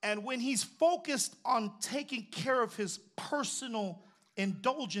 And when he's focused on taking care of his personal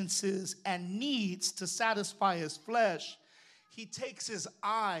indulgences and needs to satisfy his flesh, he takes his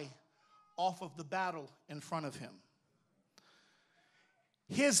eye off of the battle in front of him.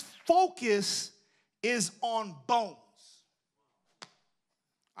 His focus is on bones.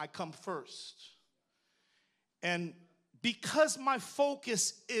 I come first. And because my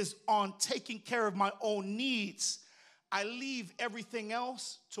focus is on taking care of my own needs, I leave everything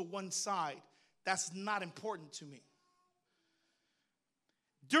else to one side. That's not important to me.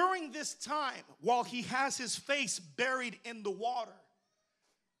 During this time, while he has his face buried in the water,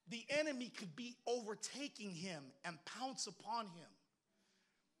 the enemy could be overtaking him and pounce upon him.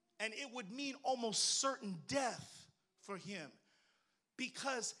 and it would mean almost certain death for him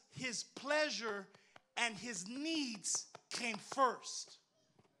because his pleasure and his needs came first.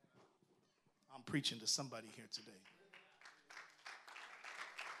 I'm preaching to somebody here today.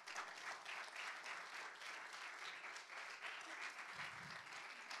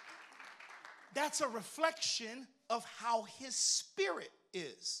 That's a reflection of how his spirit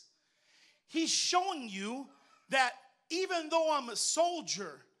is. He's showing you that even though I'm a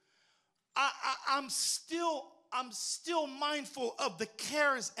soldier, I'm still mindful of the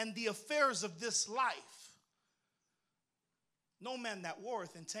cares and the affairs of this life. No man that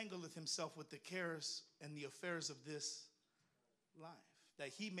warreth entangleth himself with the cares and the affairs of this life, that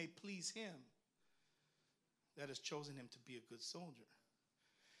he may please him that has chosen him to be a good soldier.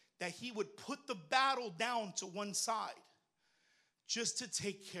 That he would put the battle down to one side just to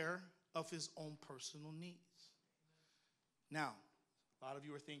take care of his own personal needs. Now, a lot of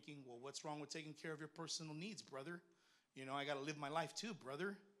you are thinking, well, what's wrong with taking care of your personal needs, brother? You know, I got to live my life too,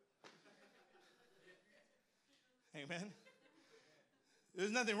 brother. Amen.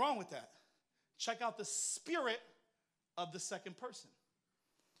 There's nothing wrong with that. Check out the spirit of the second person.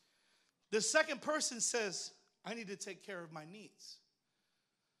 The second person says, I need to take care of my needs.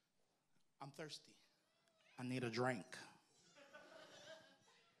 I'm thirsty. I need a drink.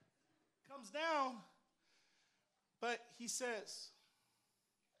 Comes down, but he says,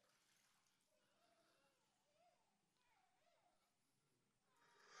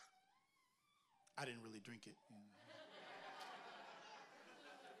 I didn't really drink it.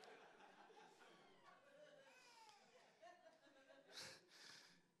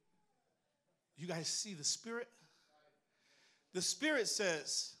 You guys see the spirit? The spirit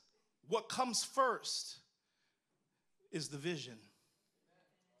says, what comes first is the vision.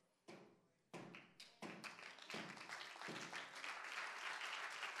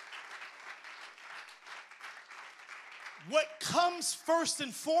 What comes first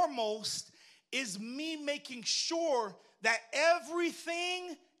and foremost is me making sure that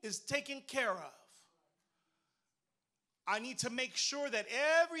everything is taken care of. I need to make sure that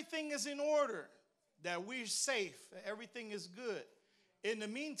everything is in order, that we're safe, that everything is good. In the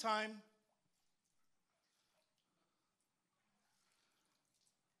meantime,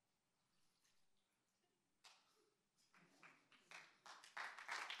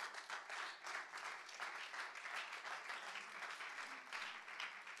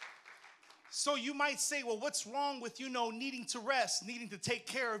 so you might say, well, what's wrong with, needing to rest, needing to take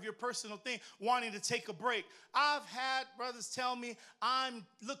care of your personal thing, wanting to take a break? I've had brothers tell me, I'm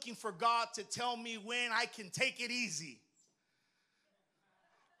looking for God to tell me when I can take it easy.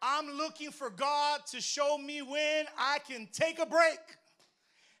 I'm looking for God to show me when I can take a break.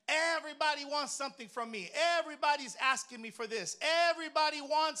 Everybody wants something from me. Everybody's asking me for this. Everybody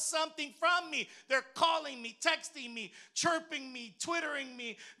wants something from me. They're calling me, texting me, chirping me, twittering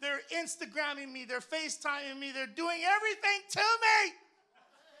me. They're Instagramming me. They're FaceTiming me. They're doing everything to me.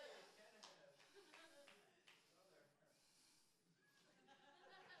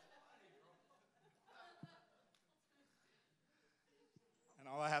 And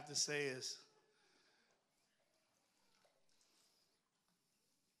all I have to say is,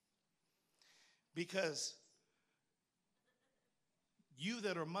 because you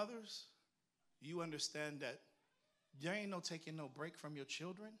that are mothers, you understand that there ain't no taking no break from your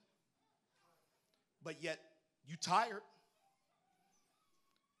children, but yet you tired,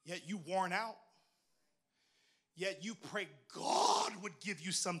 yet you worn out, yet you pray God would give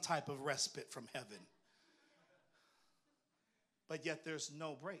you some type of respite from heaven, but yet there's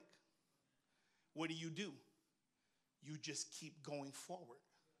no break. What do? You just keep going forward.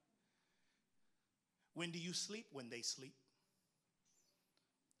 When do you sleep? When they sleep.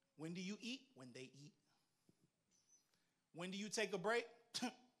 When do you eat? When they eat. When do you take a break?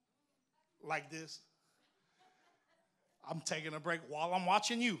 Like this. I'm taking a break while I'm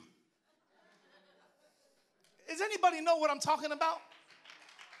watching you. Does anybody know what I'm talking about?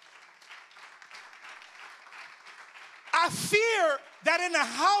 I fear that in the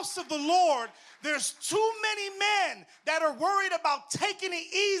house of the Lord, there's too many men that are worried about taking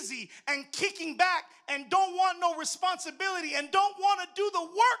it easy and kicking back and don't want no responsibility and don't want to do the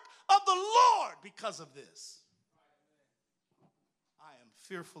work of the Lord because of this. I am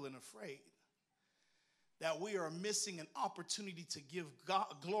fearful and afraid that we are missing an opportunity to give God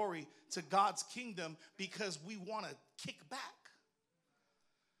glory to God's kingdom because we want to kick back.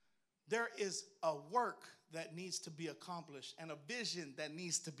 There is a work that needs to be accomplished and a vision that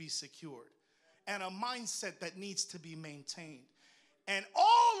needs to be secured and a mindset that needs to be maintained. And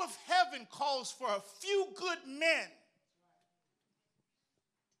all of heaven calls for a few good men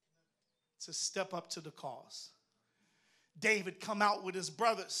to step up to the cause. David come out with his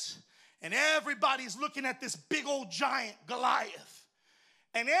brothers, and everybody's looking at this big old giant, Goliath.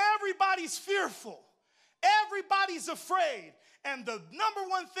 And everybody's fearful. Everybody's afraid. And the number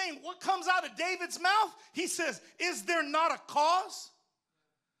one thing, what comes out of David's mouth, he says, is there not a cause?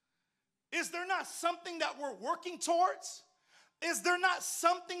 Is there not something that we're working towards? Is there not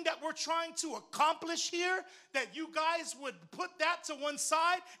something that we're trying to accomplish here, that you guys would put that to one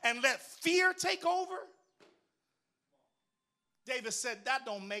side and let fear take over? David said, that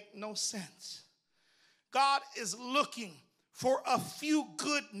don't make no sense. God is looking for a few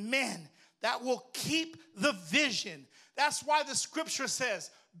good men that will keep the vision. That's why the scripture says,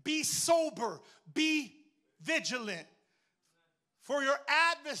 be sober, be vigilant. For your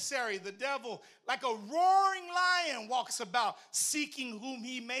adversary, the devil, like a roaring lion, walks about seeking whom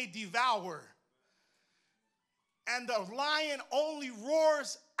he may devour. And the lion only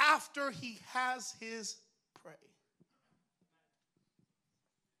roars after he has his prey.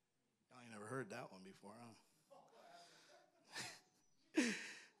 I ain't never heard that one before, huh?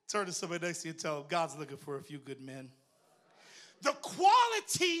 Turn to somebody next to you and tell them, God's looking for a few good men. The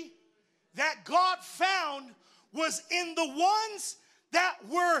quality that God found was in the ones that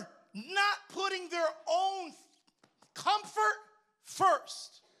were not putting their own comfort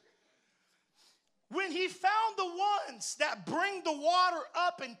first. When he found the ones that bring the water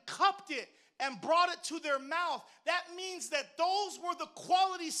up and cupped it and brought it to their mouth, that means that those were the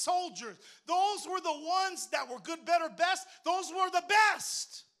quality soldiers. Those were the ones that were good, better, best. Those were the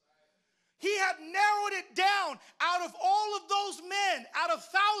best. He had narrowed it down. Out of all of those men, out of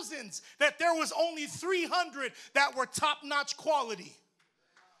thousands, that there was only 300 that were top-notch quality.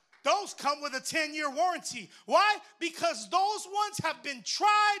 Those come with a 10-year warranty. Why? Because those ones have been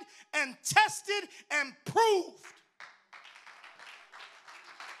tried and tested and proved.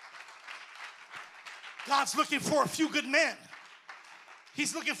 God's looking for a few good men.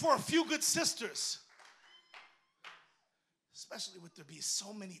 He's looking for a few good sisters. Especially with there being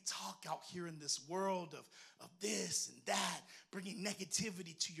so many talk out here in this world of this and that, bringing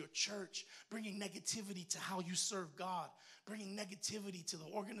negativity to your church, bringing negativity to how you serve God, bringing negativity to the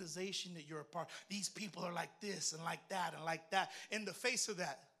organization that you're a part. These people are like this and like that and like that. In the face of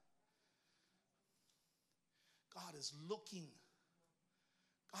that, God is looking.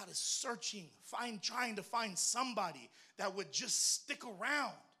 God is searching, trying to find somebody that would just stick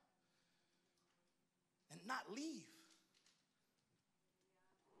around and not leave.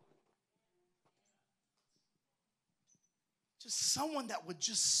 Just someone that would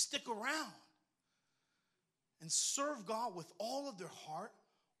just stick around and serve God with all of their heart,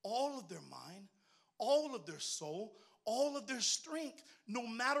 all of their mind, all of their soul, all of their strength, no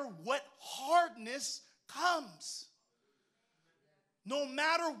matter what hardness comes. No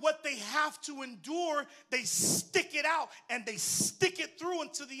matter what they have to endure, they stick it out and they stick it through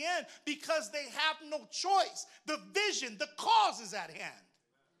until the end because they have no choice. The vision, the cause is at hand.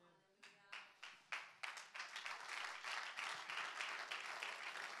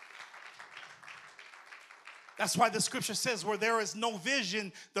 That's why the scripture says where there is no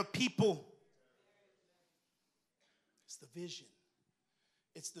vision, the people. It's the vision.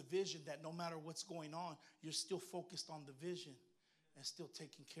 It's the vision that no matter what's going on, you're still focused on the vision and still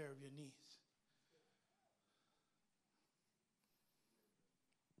taking care of your needs.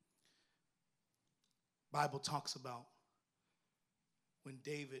 Bible talks about when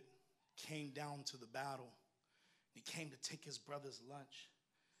David came down to the battle, he came to take his brother's lunch.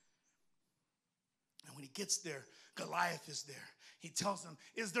 And when he gets there, Goliath is there. He tells them,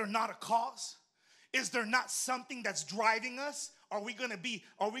 is there not a cause? Is there not something that's driving us? Are we going to be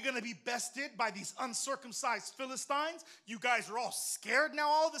bested by these uncircumcised Philistines? You guys are all scared now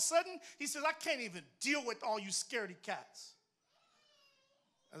all of a sudden? He says, I can't even deal with all you scaredy cats.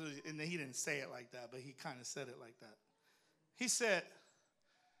 And he didn't say it like that, but he kind of said it like that. He said,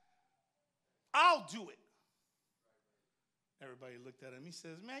 I'll do it. Everybody looked at him. He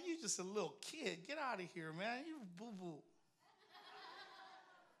says, man, you're just a little kid. Get out of here, man. You're boo-boo.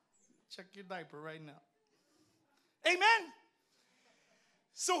 Check your diaper right now. Amen.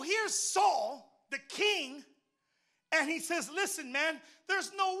 So here's Saul, the king, and he says, listen, man,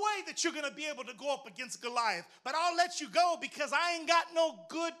 there's no way that you're going to be able to go up against Goliath, but I'll let you go because I ain't got no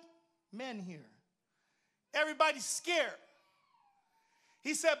good men here. Everybody's scared.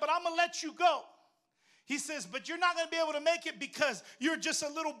 He said, but I'm going to let you go. He says, but you're not going to be able to make it because you're just a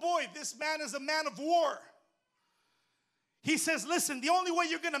little boy. This man is a man of war. He says, listen, the only way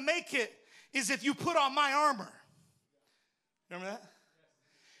you're going to make it is if you put on my armor. Remember that?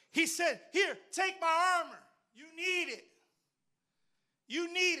 He said, here, take my armor. You need it.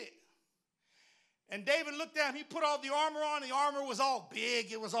 You need it. And David looked at him. He put all the armor on. The armor was all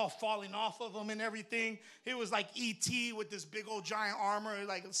big. It was all falling off of him and everything. It was like E.T. with this big old giant armor,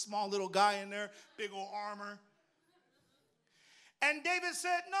 like a small little guy in there, big old armor. And David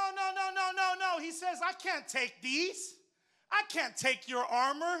said, no. He says, I can't take these. I can't take your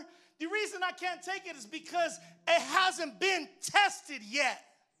armor. The reason I can't take it is because it hasn't been tested yet.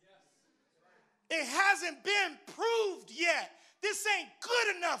 It hasn't been proved yet. This ain't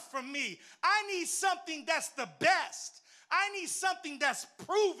good enough for me. I need something that's the best. I need something that's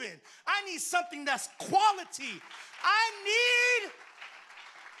proven. I need something that's quality. I need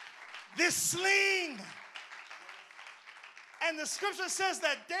this sling. And the scripture says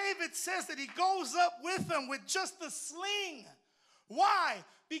that David says that he goes up with them with just the sling. Why?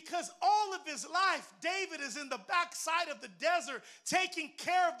 Because all of his life, David is in the backside of the desert taking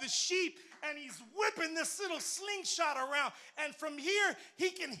care of the sheep, and he's whipping this little slingshot around. And from here, he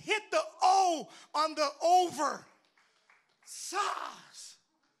can hit the O on the over. Sauce.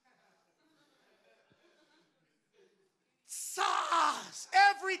 Sauce.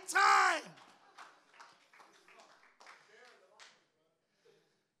 Every time.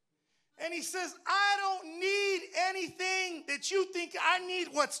 And he says, I don't need anything that you think. I need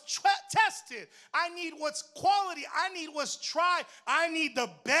what's tested. I need what's quality. I need what's tried. I need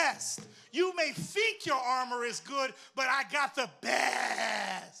the best. You may think your armor is good, but I got the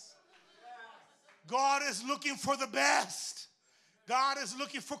best. God is looking for the best. God is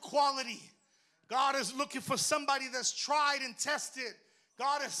looking for quality. God is looking for somebody that's tried and tested.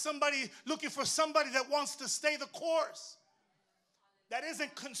 God is looking for somebody that wants to stay the course. That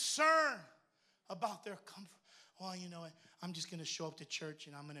isn't concerned about their comfort. Well, you know what? I'm just going to show up to church,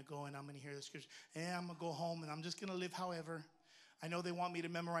 and I'm going to go, and I'm going to hear the scripture. And I'm going to go home, and I'm just going to live however. I know they want me to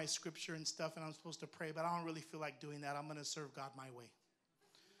memorize scripture and stuff, and I'm supposed to pray, but I don't really feel like doing that. I'm going to serve God my way.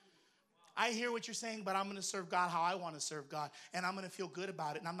 I hear what you're saying, but I'm going to serve God how I want to serve God, and I'm going to feel good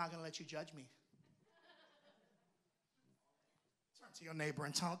about it, and I'm not going to let you judge me. Turn to your neighbor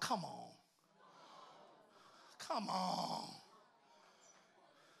and tell him, come on. Come on.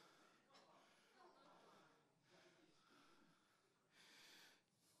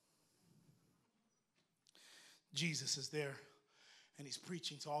 Jesus is there, and he's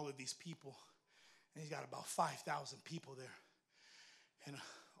preaching to all of these people, and he's got about 5,000 people there. And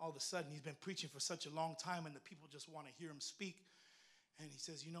all of a sudden, he's been preaching for such a long time, and the people just want to hear him speak. And he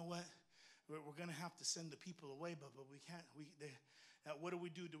says, you know what? We're going to have to send the people away, but we can't. What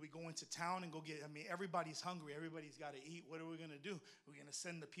do? Do we go into town and go get, everybody's hungry. Everybody's got to eat. What are we going to do? We're going to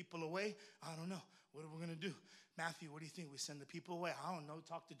send the people away? I don't know. What are we going to do? Matthew, what do you think? We send the people away? I don't know.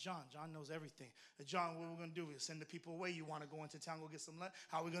 Talk to John. John knows everything. John, what are we going to do? We send the people away. You want to go into town, go get some lunch?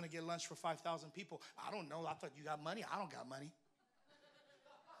 How are we going to get lunch for 5,000 people? I don't know. I thought you got money. I don't got money.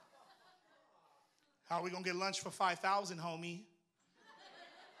 How are we going to get lunch for 5,000, homie?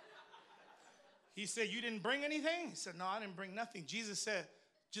 He said, you didn't bring anything? He said, no, I didn't bring nothing. Jesus said,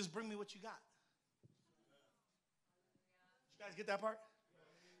 just bring me what you got. You guys get that part?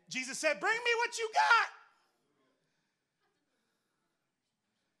 Jesus said, bring me what you got.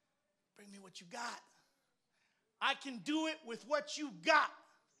 Bring me what you got. I can do it with what you got.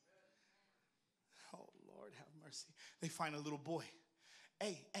 Oh, Lord, have mercy. They find a little boy.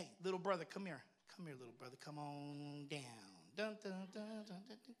 Hey, little brother, come here. Come here, little brother. Come on down. Dun, dun, dun, dun,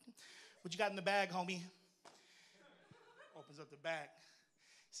 dun, dun. What you got in the bag, homie? Opens up the bag.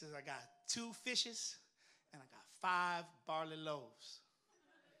 He says, I got 2 fishes and I got 5 barley loaves.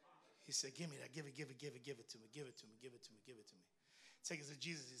 He said, give me that. Give it to me. Give it to me. Give it to me. Take it to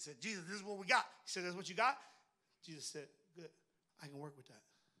Jesus. He said, Jesus, this is what we got. He said, that's what you got? Jesus said, good. I can work with that.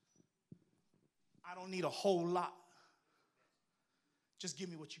 I don't need a whole lot. Just give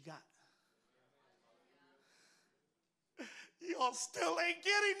me what you got. Y'all still ain't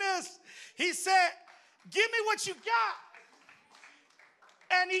getting this. He said, give me what you got.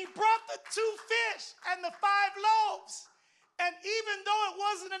 And he brought the 2 fish and the 5 loaves. And even though it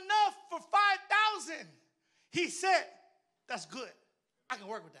wasn't enough for 5,000, he said, that's good. I can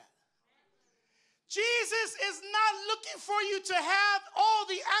work with that. Jesus is not looking for you to have all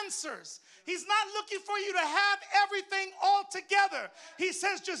the answers. He's not looking for you to have everything all together. He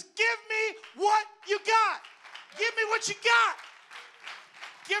says, just give me what you got. Give me what you got.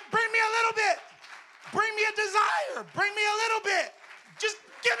 Bring me a little bit. Bring me a desire. Bring me a little bit. Just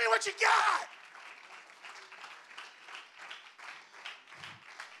give me what you got.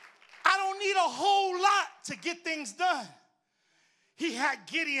 I don't need a whole lot to get things done. He had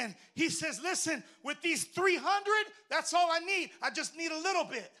Gideon. He says, listen, with these 300, that's all I need. I just need a little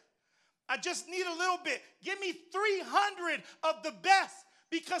bit. I just need a little bit. Give me 300 of the best,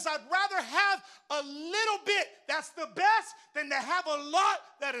 because I'd rather have a little bit that's the best than to have a lot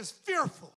that is fearful.